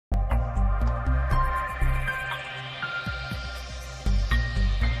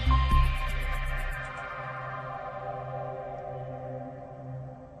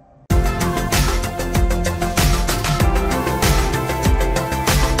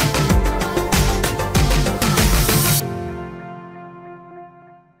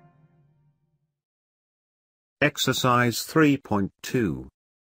Exercise 3.2.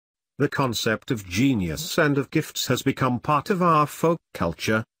 The concept of genius and of gifts has become part of our folk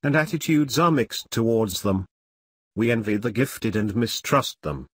culture, and attitudes are mixed towards them. We envy the gifted and mistrust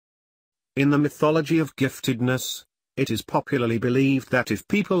them. In the mythology of giftedness, it is popularly believed that if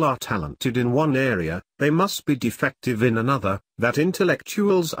people are talented in one area, they must be defective in another, that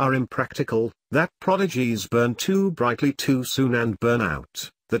intellectuals are impractical, that prodigies burn too brightly too soon and burn out,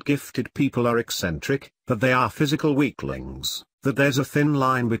 that gifted people are eccentric, that they are physical weaklings, that there's a thin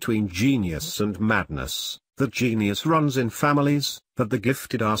line between genius and madness, that genius runs in families, that the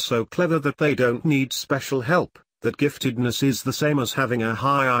gifted are so clever that they don't need special help, that giftedness is the same as having a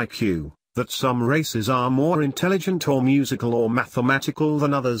high IQ, that some races are more intelligent or musical or mathematical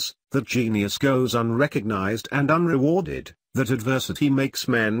than others, that genius goes unrecognized and unrewarded, that adversity makes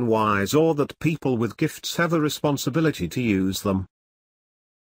men wise, or that people with gifts have a responsibility to use them.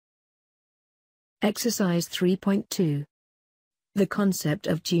 Exercise 3.2. The concept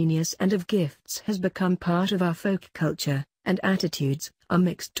of genius and of gifts has become part of our folk culture, and attitudes are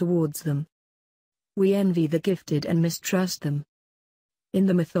mixed towards them. We envy the gifted and mistrust them. In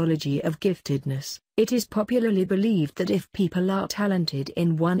the mythology of giftedness, it is popularly believed that if people are talented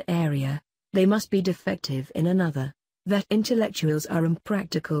in one area, they must be defective in another, that intellectuals are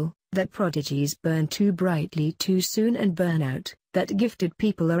impractical, that prodigies burn too brightly too soon and burn out, that gifted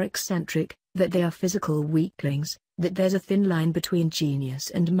people are eccentric, that they are physical weaklings, that there's a thin line between genius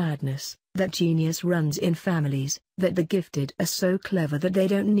and madness, that genius runs in families, that the gifted are so clever that they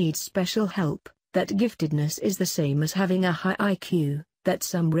don't need special help, that giftedness is the same as having a high IQ, that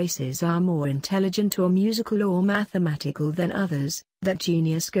some races are more intelligent or musical or mathematical than others, that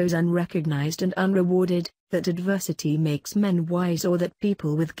genius goes unrecognized and unrewarded, that adversity makes men wise, or that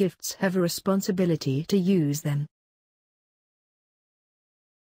people with gifts have a responsibility to use them.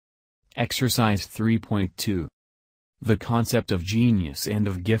 Exercise 3.2. The concept of genius and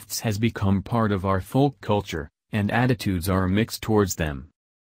of gifts has become part of our folk culture, and attitudes are mixed towards them.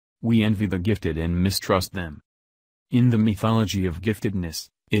 We envy the gifted and mistrust them. In the mythology of giftedness,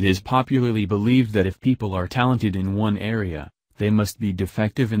 it is popularly believed that if people are talented in one area, they must be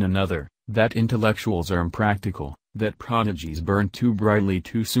defective in another, that intellectuals are impractical, that prodigies burn too brightly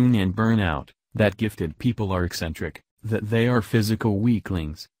too soon and burn out, that gifted people are eccentric, that they are physical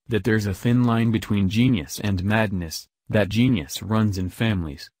weaklings, that there's a thin line between genius and madness, that genius runs in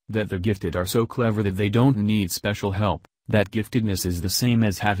families, that the gifted are so clever that they don't need special help, that giftedness is the same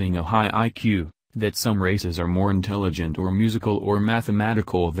as having a high IQ, that some races are more intelligent or musical or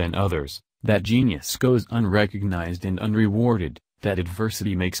mathematical than others, that genius goes unrecognized and unrewarded, that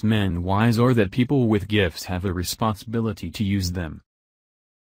adversity makes men wise, or that people with gifts have a responsibility to use them.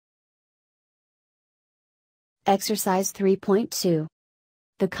 Exercise 3.2.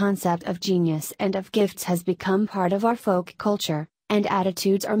 The concept of genius and of gifts has become part of our folk culture, and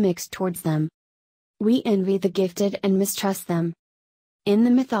attitudes are mixed towards them. We envy the gifted and mistrust them. In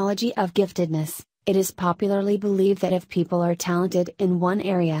the mythology of giftedness, it is popularly believed that if people are talented in one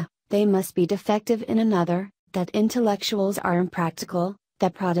area, they must be defective in another, that intellectuals are impractical,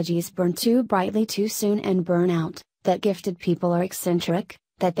 that prodigies burn too brightly too soon and burn out, that gifted people are eccentric,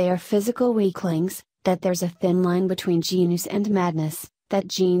 that they are physical weaklings, that there's a thin line between genius and madness, that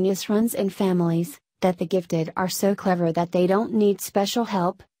genius runs in families, that the gifted are so clever that they don't need special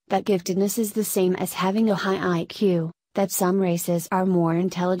help, that giftedness is the same as having a high IQ, that some races are more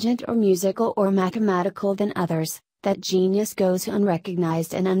intelligent or musical or mathematical than others, that genius goes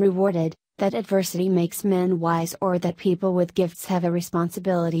unrecognized and unrewarded, that adversity makes men wise, or that people with gifts have a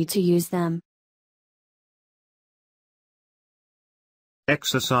responsibility to use them.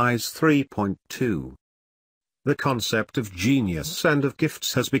 Exercise 3.2. The concept of genius and of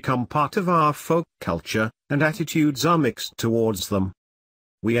gifts has become part of our folk culture, and attitudes are mixed towards them.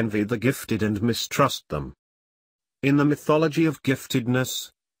 We envy the gifted and mistrust them. In the mythology of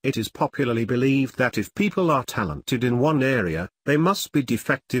giftedness, it is popularly believed that if people are talented in one area, they must be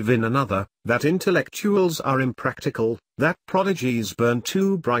defective in another, that intellectuals are impractical, that prodigies burn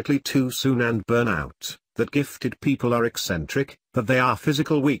too brightly too soon and burn out, that gifted people are eccentric, that they are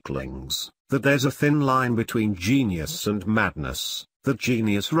physical weaklings, that there's a thin line between genius and madness, that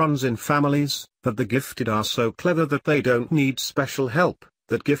genius runs in families, that the gifted are so clever that they don't need special help,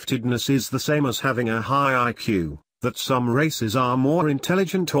 that giftedness is the same as having a high IQ, that some races are more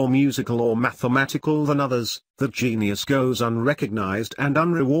intelligent or musical or mathematical than others, that genius goes unrecognized and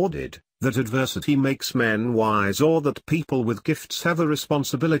unrewarded, that adversity makes men wise, or that people with gifts have a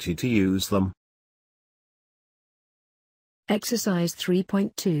responsibility to use them. Exercise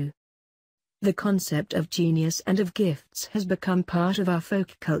 3.2. The concept of genius and of gifts has become part of our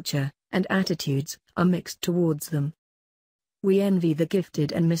folk culture, and attitudes are mixed towards them. We envy the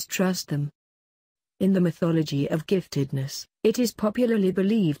gifted and mistrust them. In the mythology of giftedness, it is popularly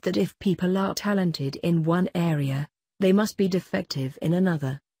believed that if people are talented in one area, they must be defective in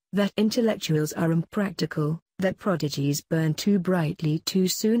another, that intellectuals are impractical, that prodigies burn too brightly too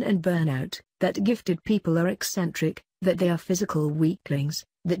soon and burn out, that gifted people are eccentric, that they are physical weaklings,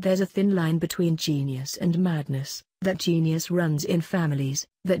 that there's a thin line between genius and madness, that genius runs in families,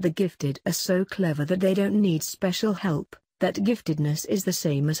 that the gifted are so clever that they don't need special help, that giftedness is the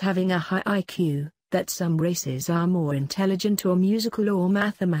same as having a high IQ, that some races are more intelligent or musical or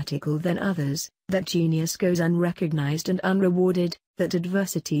mathematical than others, that genius goes unrecognized and unrewarded, that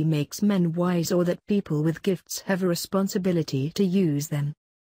adversity makes men wise, or that people with gifts have a responsibility to use them.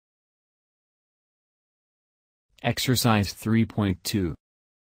 Exercise 3.2.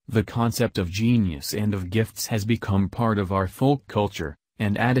 The concept of genius and of gifts has become part of our folk culture,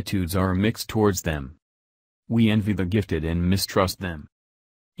 and attitudes are mixed towards them. We envy the gifted and mistrust them.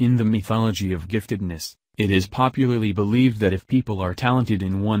 In the mythology of giftedness, it is popularly believed that if people are talented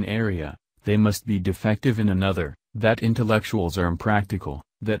in one area, they must be defective in another, that intellectuals are impractical,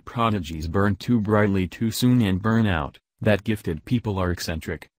 that prodigies burn too brightly too soon and burn out, that gifted people are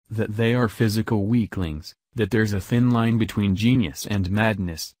eccentric, that they are physical weaklings, that there's a thin line between genius and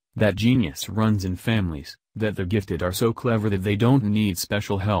madness, that genius runs in families, that the gifted are so clever that they don't need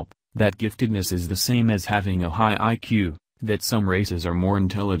special help, that giftedness is the same as having a high IQ, that some races are more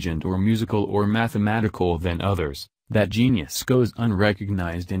intelligent or musical or mathematical than others, that genius goes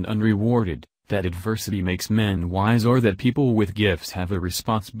unrecognized and unrewarded, that adversity makes men wise, or that people with gifts have a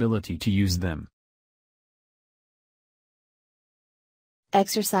responsibility to use them.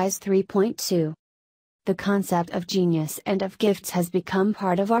 Exercise 3.2. The concept of genius and of gifts has become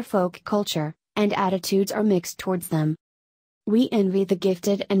part of our folk culture, and attitudes are mixed towards them. We envy the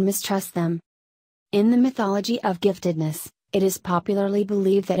gifted and mistrust them. In the mythology of giftedness, it is popularly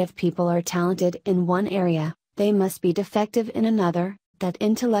believed that if people are talented in one area, they must be defective in another, that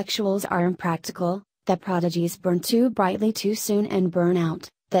intellectuals are impractical, that prodigies burn too brightly too soon and burn out,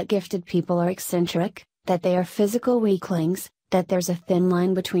 that gifted people are eccentric, that they are physical weaklings, that there's a thin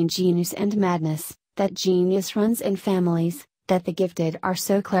line between genius and madness, that genius runs in families, that the gifted are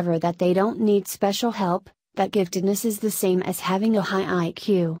so clever that they don't need special help, that giftedness is the same as having a high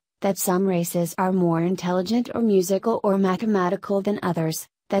IQ, that some races are more intelligent or musical or mathematical than others,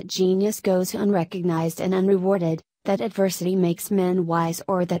 that genius goes unrecognized and unrewarded, that adversity makes men wise,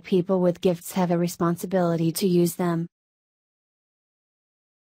 or that people with gifts have a responsibility to use them.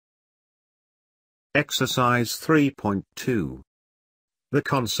 Exercise 3.2. The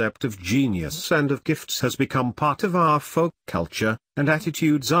concept of genius and of gifts has become part of our folk culture, and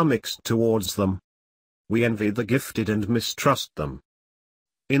attitudes are mixed towards them. We envy the gifted and mistrust them.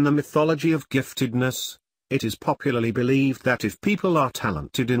 In the mythology of giftedness, it is popularly believed that if people are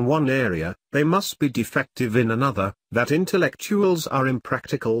talented in one area, they must be defective in another, that intellectuals are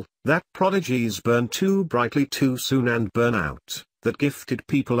impractical, that prodigies burn too brightly too soon and burn out, that gifted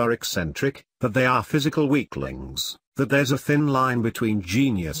people are eccentric, that they are physical weaklings, that there's a thin line between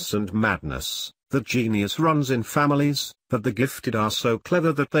genius and madness, that genius runs in families, that the gifted are so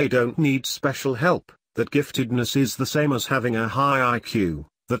clever that they don't need special help, that giftedness is the same as having a high IQ,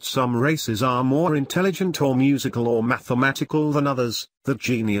 that some races are more intelligent or musical or mathematical than others, that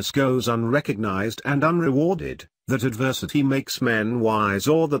genius goes unrecognized and unrewarded, that adversity makes men wise,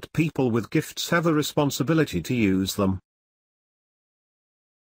 or that people with gifts have a responsibility to use them.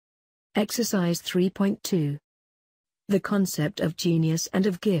 Exercise 3.2. The concept of genius and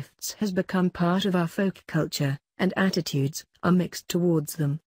of gifts has become part of our folk culture, and attitudes are mixed towards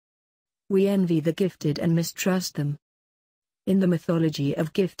them. We envy the gifted and mistrust them. In the mythology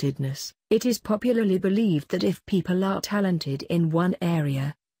of giftedness, it is popularly believed that if people are talented in one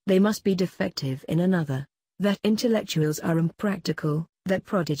area, they must be defective in another, that intellectuals are impractical, that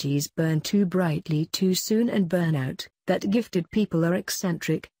prodigies burn too brightly too soon and burn out, that gifted people are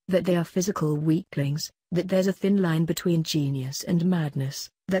eccentric, that they are physical weaklings, that there's a thin line between genius and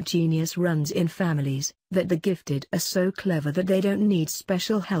madness, that genius runs in families, that the gifted are so clever that they don't need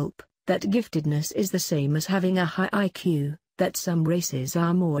special help, that giftedness is the same as having a high IQ, that some races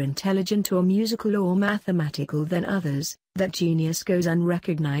are more intelligent or musical or mathematical than others, that genius goes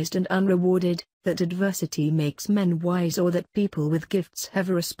unrecognized and unrewarded, that adversity makes men wise, or that people with gifts have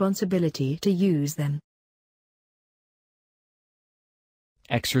a responsibility to use them.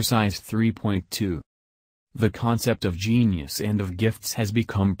 Exercise 3.2. The concept of genius and of gifts has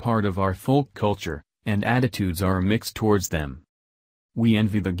become part of our folk culture, and attitudes are mixed towards them. We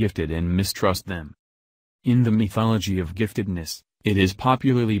envy the gifted and mistrust them. In the mythology of giftedness, It is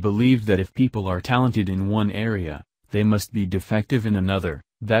popularly believed that if people are talented in one area, they must be defective in another,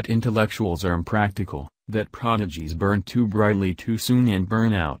 that intellectuals are impractical, that prodigies burn too brightly too soon and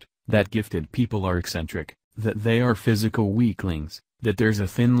burn out, that gifted people are eccentric, that they are physical weaklings, that there's a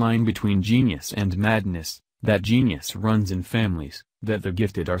thin line between genius and madness, that genius runs in families, that the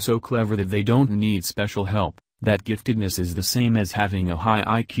gifted are so clever that they don't need special help, that giftedness is the same as having a high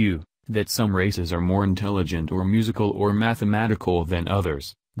IQ, that some races are more intelligent or musical or mathematical than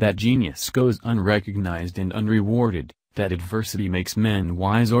others, that genius goes unrecognized and unrewarded, that adversity makes men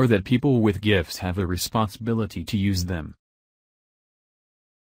wise, or that people with gifts have a responsibility to use them.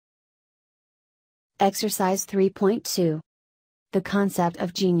 Exercise 3.2. The concept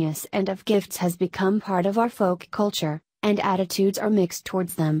of genius and of gifts has become part of our folk culture, and attitudes are mixed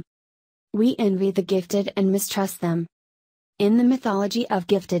towards them. We envy the gifted and mistrust them. In the mythology of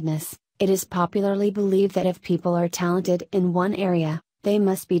giftedness, it is popularly believed that if people are talented in one area, they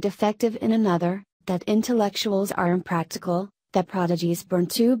must be defective in another, that intellectuals are impractical, that prodigies burn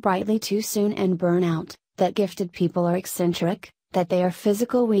too brightly too soon and burn out, that gifted people are eccentric, that they are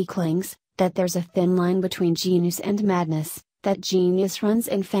physical weaklings, that there's a thin line between genius and madness, that genius runs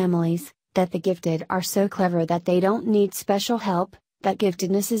in families, that the gifted are so clever that they don't need special help, that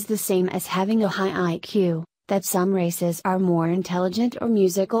giftedness is the same as having a high IQ, that some races are more intelligent or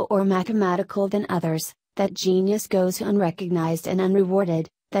musical or mathematical than others, that genius goes unrecognized and unrewarded,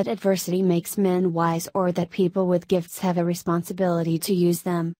 that adversity makes men wise, or that people with gifts have a responsibility to use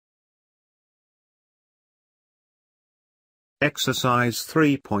them. Exercise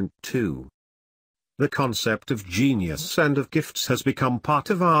 3.2. The concept of genius and of gifts has become part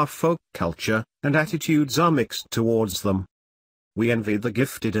of our folk culture, and attitudes are mixed towards them. We envy the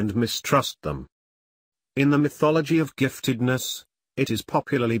gifted and mistrust them. In the mythology of giftedness, it is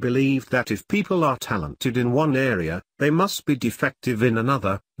popularly believed that if people are talented in one area, they must be defective in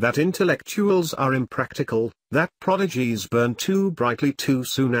another, that intellectuals are impractical, that prodigies burn too brightly too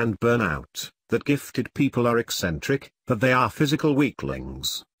soon and burn out, that gifted people are eccentric, that they are physical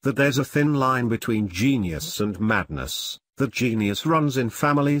weaklings, that there's a thin line between genius and madness, that genius runs in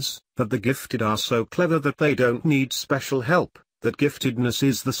families, that the gifted are so clever that they don't need special help, that giftedness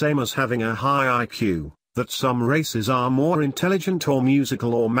is the same as having a high IQ, that some races are more intelligent or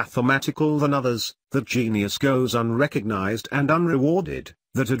musical or mathematical than others, that genius goes unrecognized and unrewarded,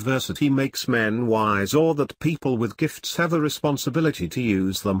 that adversity makes men wise, or that people with gifts have a responsibility to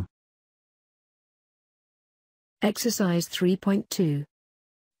use them. Exercise 3.2.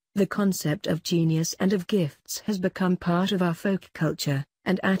 The concept of genius and of gifts has become part of our folk culture,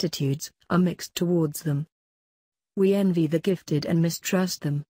 and attitudes are mixed towards them. We envy the gifted and mistrust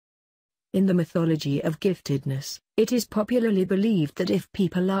them. In the mythology of giftedness, it is popularly believed that if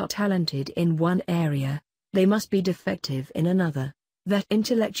people are talented in one area, they must be defective in another, that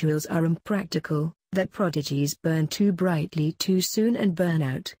intellectuals are impractical, that prodigies burn too brightly too soon and burn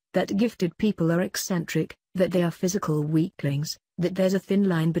out, that gifted people are eccentric, that they are physical weaklings, that there's a thin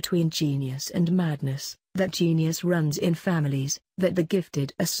line between genius and madness, that genius runs in families, that the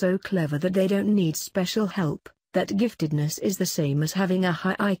gifted are so clever that they don't need special help, that giftedness is the same as having a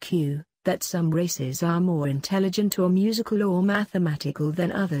high IQ, that some races are more intelligent or musical or mathematical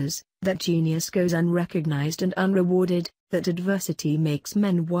than others, that genius goes unrecognized and unrewarded, that adversity makes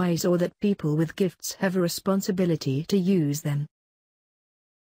men wise, or that people with gifts have a responsibility to use them.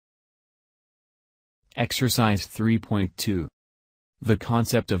 Exercise 3.2. The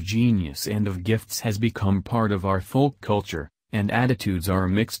concept of genius and of gifts has become part of our folk culture, and attitudes are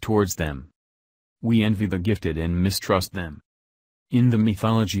mixed towards them. We envy the gifted and mistrust them. In the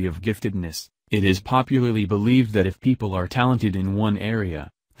mythology of giftedness, it is popularly believed that if people are talented in one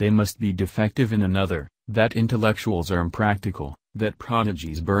area, they must be defective in another, that intellectuals are impractical, that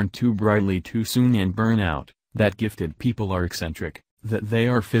prodigies burn too brightly too soon and burn out, that gifted people are eccentric, that they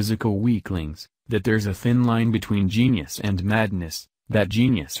are physical weaklings, that there's a thin line between genius and madness, that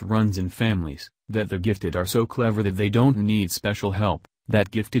genius runs in families, that the gifted are so clever that they don't need special help,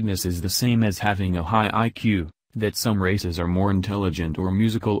 that giftedness is the same as having a high IQ, that some races are more intelligent or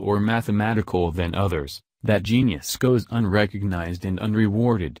musical or mathematical than others, that genius goes unrecognized and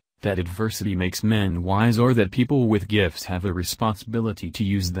unrewarded, that adversity makes men wise, or that people with gifts have a responsibility to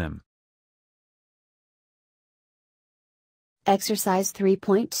use them. Exercise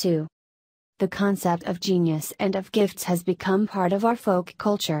 3.2. The concept of genius and of gifts has become part of our folk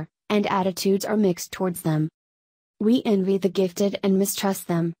culture, and attitudes are mixed towards them. We envy the gifted and mistrust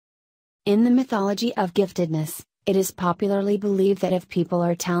them. In the mythology of giftedness, it is popularly believed that if people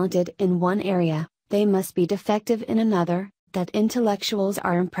are talented in one area, they must be defective in another, that intellectuals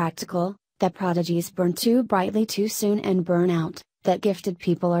are impractical, that prodigies burn too brightly too soon and burn out, that gifted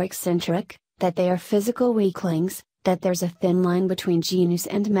people are eccentric, that they are physical weaklings, that there's a thin line between genius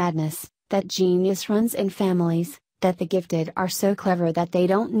and madness, that genius runs in families, that the gifted are so clever that they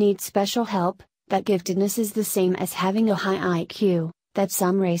don't need special help, that giftedness is the same as having a high IQ, that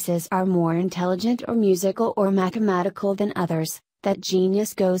some races are more intelligent or musical or mathematical than others, that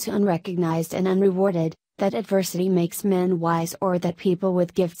genius goes unrecognized and unrewarded, that adversity makes men wise, or that people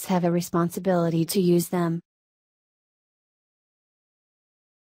with gifts have a responsibility to use them.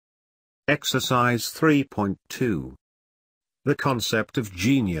 Exercise 3.2. The concept of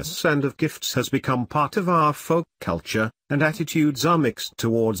genius and of gifts has become part of our folk culture, and attitudes are mixed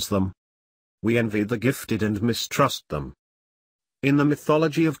towards them. We envy the gifted and mistrust them. In the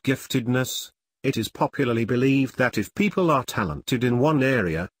mythology of giftedness, it is popularly believed that if people are talented in one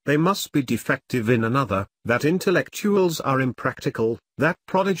area, they must be defective in another, that intellectuals are impractical, that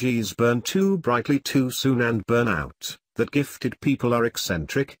prodigies burn too brightly too soon and burn out, that gifted people are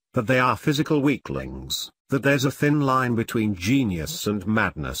eccentric, that they are physical weaklings, that there's a thin line between genius and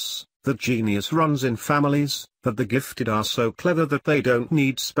madness, that genius runs in families, that the gifted are so clever that they don't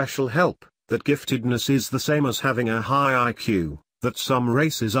need special help, that giftedness is the same as having a high IQ, that some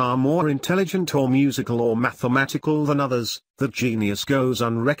races are more intelligent or musical or mathematical than others, that genius goes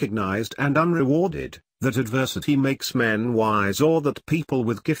unrecognized and unrewarded, that adversity makes men wise, or that people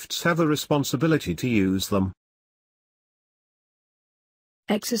with gifts have a responsibility to use them.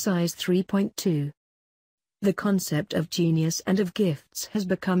 Exercise 3.2. The concept of genius and of gifts has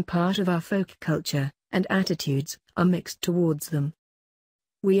become part of our folk culture, and attitudes are mixed towards them.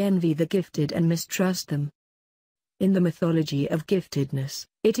 We envy the gifted and mistrust them. In the mythology of giftedness,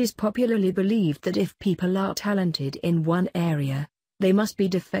 it is popularly believed that if people are talented in one area, they must be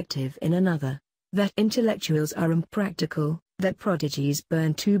defective in another, that intellectuals are impractical, that prodigies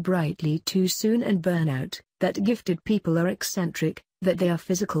burn too brightly too soon and burn out, that gifted people are eccentric, that they are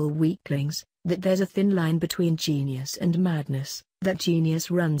physical weaklings, that there's a thin line between genius and madness, that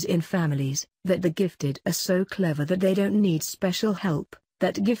genius runs in families, that the gifted are so clever that they don't need special help,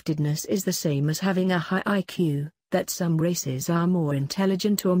 that giftedness is the same as having a high IQ, that some races are more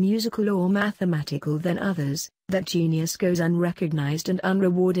intelligent or musical or mathematical than others, that genius goes unrecognized and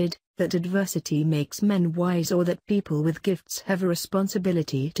unrewarded, that adversity makes men wise, or that people with gifts have a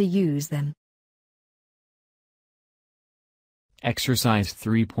responsibility to use them. Exercise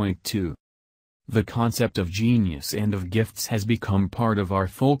 3.2. The concept of genius and of gifts has become part of our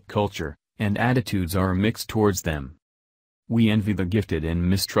folk culture, and attitudes are mixed towards them. We envy the gifted and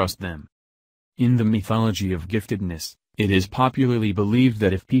mistrust them. In the mythology of giftedness, it is popularly believed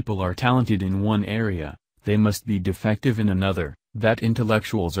that if people are talented in one area, they must be defective in another, that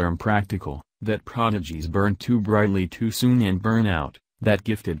intellectuals are impractical, that prodigies burn too brightly too soon and burn out, that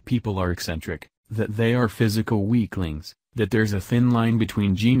gifted people are eccentric, that they are physical weaklings, that there's a thin line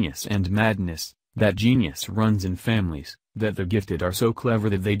between genius and madness, that genius runs in families, that the gifted are so clever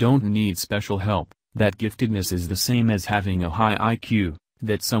that they don't need special help, that giftedness is the same as having a high IQ,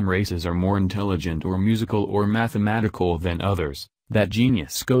 that some races are more intelligent or musical or mathematical than others, that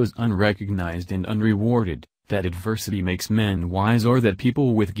genius goes unrecognized and unrewarded, that adversity makes men wise, or that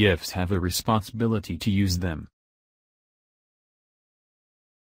people with gifts have a responsibility to use them.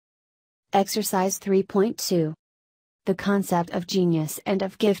 Exercise 3.2. The concept of genius and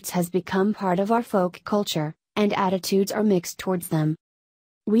of gifts has become part of our folk culture, and attitudes are mixed towards them.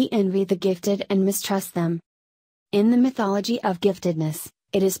 We envy the gifted and mistrust them. In the mythology of giftedness,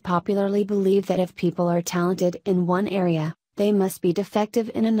 it is popularly believed that if people are talented in one area, they must be defective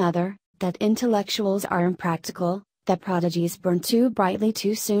in another, that intellectuals are impractical, that prodigies burn too brightly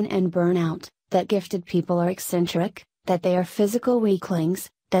too soon and burn out, that gifted people are eccentric, that they are physical weaklings,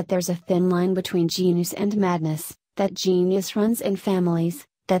 that there's a thin line between genius and madness, that genius runs in families,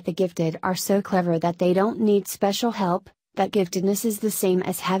 that the gifted are so clever that they don't need special help, that giftedness is the same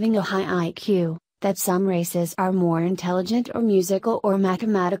as having a high IQ, that some races are more intelligent or musical or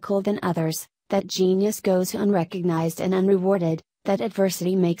mathematical than others, that genius goes unrecognized and unrewarded, that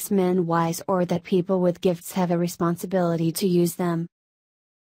adversity makes men wise, or that people with gifts have a responsibility to use them.